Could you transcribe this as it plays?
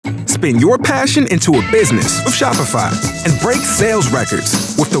spin your passion into a business with Shopify and break sales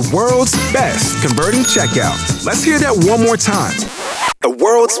records with the world's best converting checkout. Let's hear that one more time. The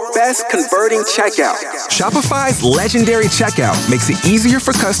world's best converting checkout. Shopify's legendary checkout makes it easier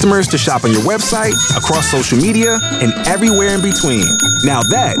for customers to shop on your website, across social media, and everywhere in between. Now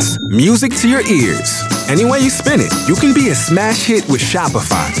that's music to your ears. Any way you spin it, you can be a smash hit with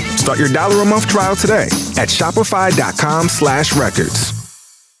Shopify. Start your $1 a month trial today at shopify.com/records.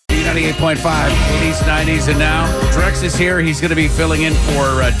 98.5, 80s, 90s, and now Drex is here. He's going to be filling in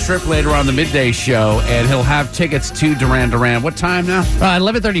for Trip later on the midday show, and he'll have tickets to Duran Duran. What time now?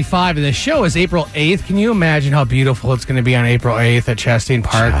 11:35, and the show is April 8th. Can you imagine how beautiful it's going to be on April 8th at Chastain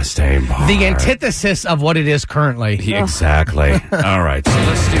Park? Chastain Park. The antithesis of what it is currently. Yeah, exactly. All right, so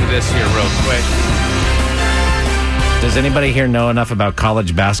let's do this here real quick. Does anybody here know enough about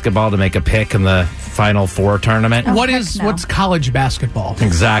college basketball to make a pick in the Final Four tournament? Oh, what's college basketball?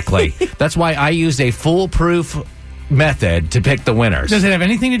 Exactly. That's why I used a foolproof method to pick the winners. Does it have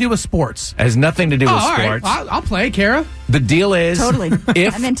anything to do with sports? It has nothing to do with sports. All right. I'll play, Kara. The deal is, totally.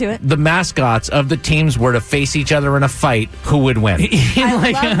 If I'm into it. The mascots of the teams were to face each other in a fight, who would win?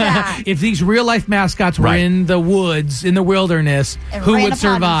 I love that. If these real life mascots were in the woods, in the wilderness, and who ran would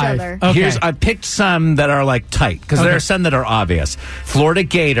upon survive? each other. Okay. I picked some that are like tight because there are some that are obvious. Florida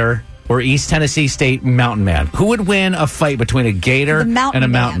Gator or East Tennessee State Mountain Man. Who would win a fight between a gator and a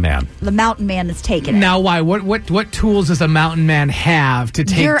mountain man? The mountain man is taking it. Now, why? What tools does a mountain man have to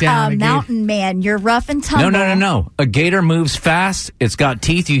take down a gator? You're a mountain man. You're rough and tumble. No. A gator moves fast. It's got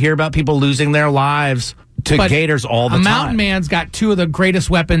teeth. You hear about people losing their lives to gators all the time. A mountain man's got two of the greatest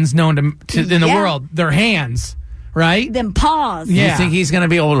weapons known in the world. Their hands. Right? Them paws. You think he's going to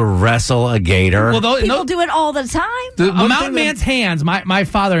be able to wrestle a gator? Well, people do it all the time. A mountain man's hands, my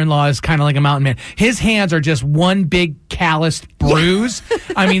father-in-law is kind of like a mountain man. His hands are just one big calloused bruise.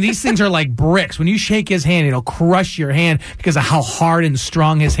 I mean, these things are like bricks. When you shake his hand, it'll crush your hand because of how hard and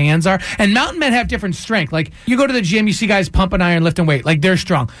strong his hands are. And mountain men have different strength. Like, you go to the gym, you see guys pumping iron, lifting weight. Like, they're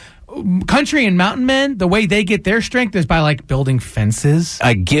strong. Country and mountain men, the way they get their strength is by like building fences.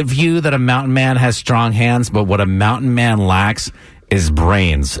 I give you that a mountain man has strong hands, but what a mountain man lacks is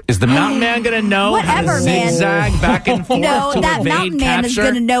brains. Is the mountain man going to know how to zigzag back and forth No, to that evade mountain man is capture?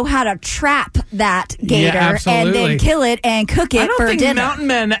 going to know how to trap that gator and then kill it and cook it for dinner. I don't think mountain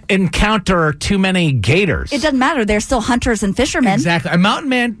men encounter too many gators. It doesn't matter. They're still hunters and fishermen. Exactly. A mountain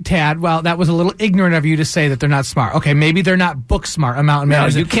man, Tad, well, that was a little ignorant of you to say that they're not smart. Okay, maybe they're not book smart, a mountain man.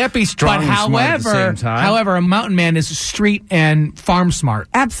 No, you can't be strong and smart at the same time. However, a mountain man is street and farm smart.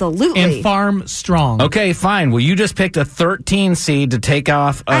 Absolutely. And farm strong. Okay, fine. Well, you just picked a 13 seed to take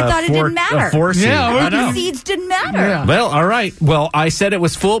off I thought it didn't matter. a 4 seed. Yeah, the seeds didn't matter. Yeah. Well, all right. Well, I said it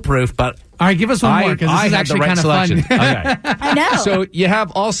was foolproof, but all right, give us one more, because this is actually kind of fun. Okay. I know. So you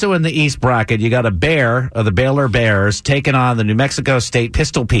have also in the East bracket, you got a bear, the Baylor Bears, taking on the New Mexico State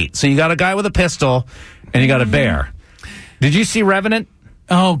Pistol Pete. So you got a guy with a pistol, and you got a bear. Did you see Revenant?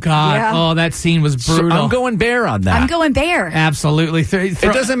 Oh, God. Yeah. Oh, that scene was brutal. So I'm going bear on that. I'm going bear. Absolutely. It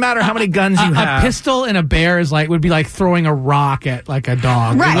doesn't matter how many guns you have. A pistol and a bear would be like throwing a rock at like a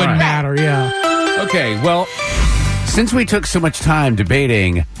dog. Right. It wouldn't matter, yeah. Okay, well, since we took so much time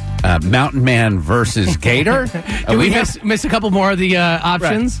debating Mountain Man versus Gator, Did we miss a couple more of the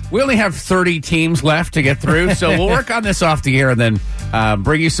options? Right. We only have 30 teams left to get through, so we'll work on this off the air and then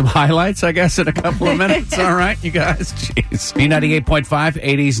bring you some highlights, I guess, in a couple of minutes. All right, you guys? Jeez. B98.5,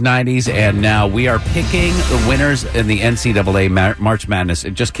 80s, 90s, and now we are picking the winners in the NCAA March Madness.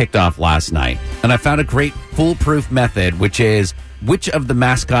 It just kicked off last night, and I found a great foolproof method, which is which of the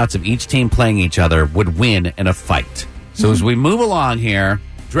mascots of each team playing each other would win in a fight. So as we move along here,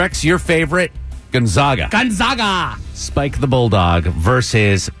 Drex, your favorite, Gonzaga. Spike the Bulldog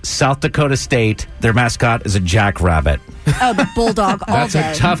versus South Dakota State. Their mascot is a jackrabbit. Oh, the bulldog all That's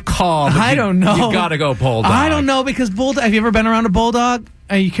day. a tough call. I don't know. You got to go bulldog. I don't know, because bulldog. Have you ever been around a bulldog?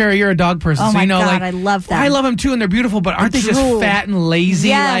 Carrie, you're a dog person, Oh so my you know, God, like, I love them. I love them too, and they're beautiful. But aren't they just drool. fat and lazy?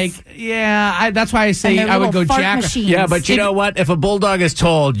 Yes. Like, yeah, that's why I say And I would little go fart jackrabbit. machines. Yeah, but you know what? If a bulldog is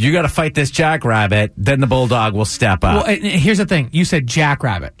told, you got to fight this jackrabbit, then the bulldog will step up. Well, and here's the thing: you said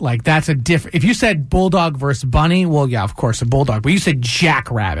jackrabbit, like that's a different. If you said bulldog versus bunny, well, yeah, of course, a bulldog. But you said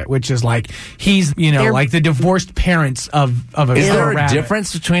jackrabbit, which is like he's, They're- like the divorced parents of a Is there a rabbit.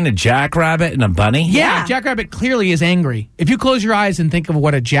 difference between a jackrabbit and a bunny? Yeah, jackrabbit clearly is angry. If you close your eyes and think of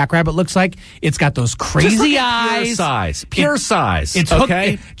what a jackrabbit looks like, it's got those crazy Just look at eyes. Pure size. It's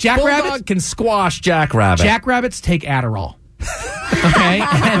okay. Jackrabbits Bulldog can squash jackrabbit. Jackrabbits take Adderall. Okay,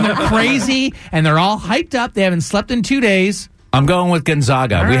 and they're crazy, and they're all hyped up. They haven't slept in 2 days. I'm going with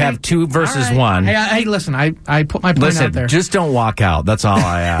Gonzaga. All We right. have 2 versus All right. 1. Hey, listen, I put my point out there. Just don't walk out. That's all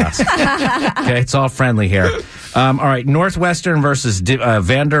I ask. Okay, it's all friendly here. All right, Northwestern versus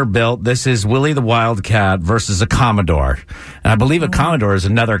Vanderbilt. This is Willie the Wildcat versus a Commodore. And I believe a Commodore is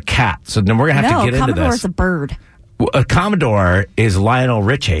another cat. So then we're going to have to get into this. Commodore's a bird. A Commodore is Lionel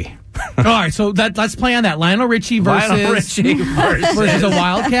Richie. All right, so let's play on that. Lionel Richie versus a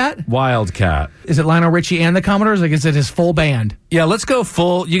Wildcat? Wildcat. Is it Lionel Richie and the Commodores? Like, is it his full band? Yeah, let's go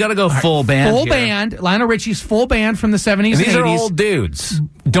full. You got to go full band. Full here. band. Lionel Richie's full band from the 70s And these and 80s. are old dudes.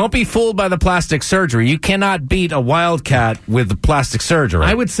 Don't be fooled by the plastic surgery. You cannot beat a Wildcat with the plastic surgery.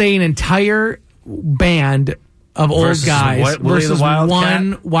 I would say an entire band of old Versus guys what, Willie the versus Wildcat?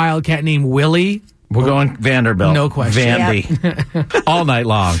 one Wildcat named Willie. We're going Vanderbilt. No question. Vandy. All night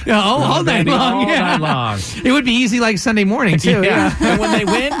long. Yeah, all night long. All Yeah. night long. It would be easy like Sunday morning, too. Yeah. And when they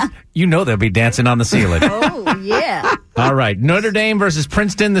win, you know they'll be dancing on the ceiling. Oh, yeah. All right. Notre Dame versus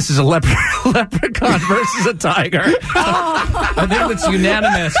Princeton. This is a leprechaun versus a tiger. I think it's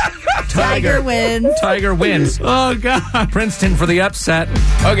unanimous. Tiger wins. Tiger wins. Oh, God. Princeton for the upset.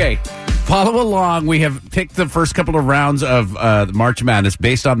 Okay. Follow along. We have picked the first couple of rounds of March Madness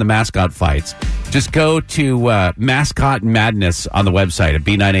based on the mascot fights. Just go to Mascot Madness on the website at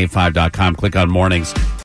b985.com. Click on mornings.